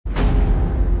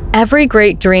Every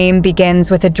great dream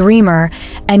begins with a dreamer,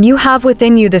 and you have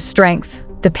within you the strength,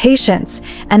 the patience,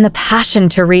 and the passion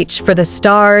to reach for the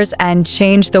stars and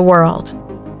change the world.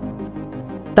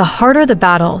 The harder the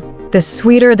battle, the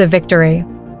sweeter the victory.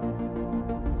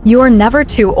 You are never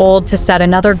too old to set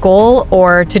another goal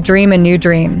or to dream a new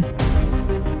dream.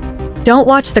 Don't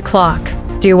watch the clock,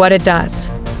 do what it does.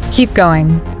 Keep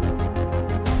going.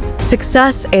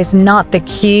 Success is not the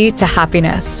key to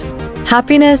happiness.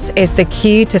 Happiness is the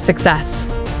key to success.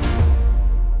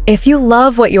 If you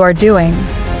love what you are doing,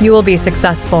 you will be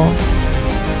successful.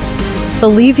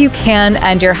 Believe you can,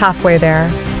 and you're halfway there.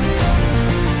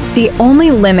 The only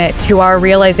limit to our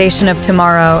realization of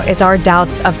tomorrow is our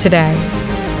doubts of today.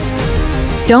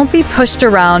 Don't be pushed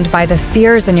around by the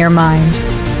fears in your mind.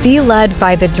 Be led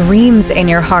by the dreams in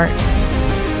your heart.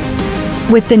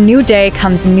 With the new day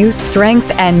comes new strength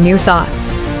and new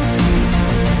thoughts.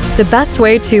 The best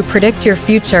way to predict your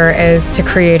future is to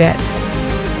create it.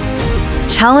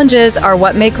 Challenges are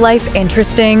what make life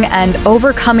interesting, and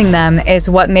overcoming them is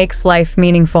what makes life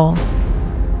meaningful.